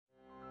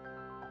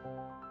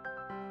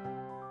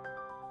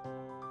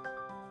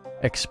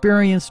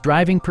Experience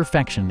driving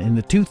perfection in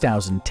the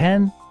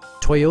 2010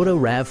 Toyota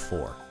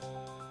RAV4.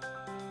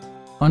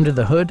 Under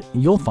the hood,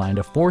 you'll find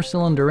a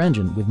 4-cylinder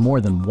engine with more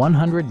than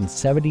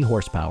 170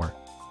 horsepower,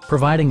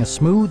 providing a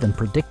smooth and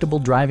predictable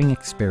driving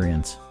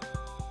experience.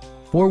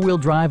 4-wheel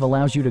drive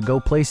allows you to go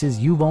places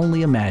you've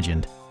only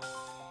imagined.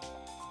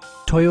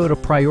 Toyota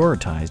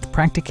prioritized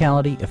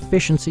practicality,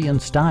 efficiency,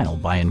 and style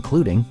by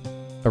including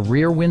a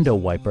rear window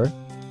wiper,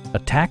 a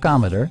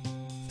tachometer,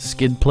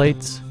 skid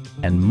plates,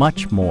 and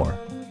much more.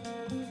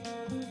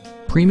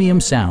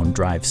 Premium sound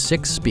drives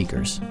 6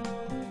 speakers,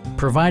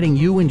 providing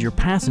you and your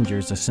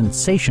passengers a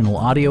sensational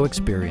audio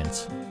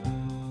experience.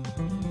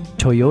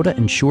 Toyota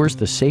ensures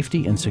the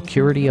safety and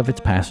security of its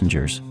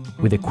passengers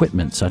with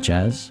equipment such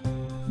as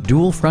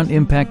dual front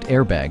impact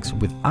airbags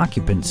with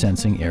occupant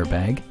sensing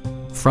airbag,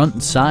 front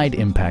and side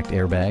impact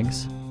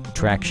airbags,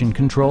 traction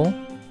control,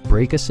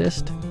 brake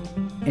assist,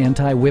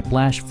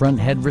 anti-whiplash front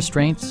head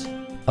restraints,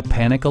 a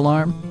panic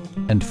alarm,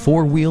 and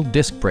 4-wheel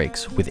disc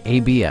brakes with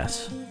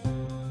ABS.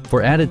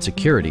 For added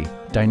security,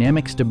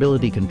 dynamic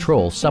stability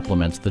control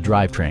supplements the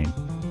drivetrain.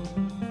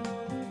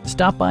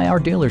 Stop by our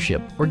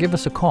dealership or give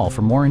us a call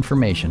for more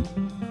information.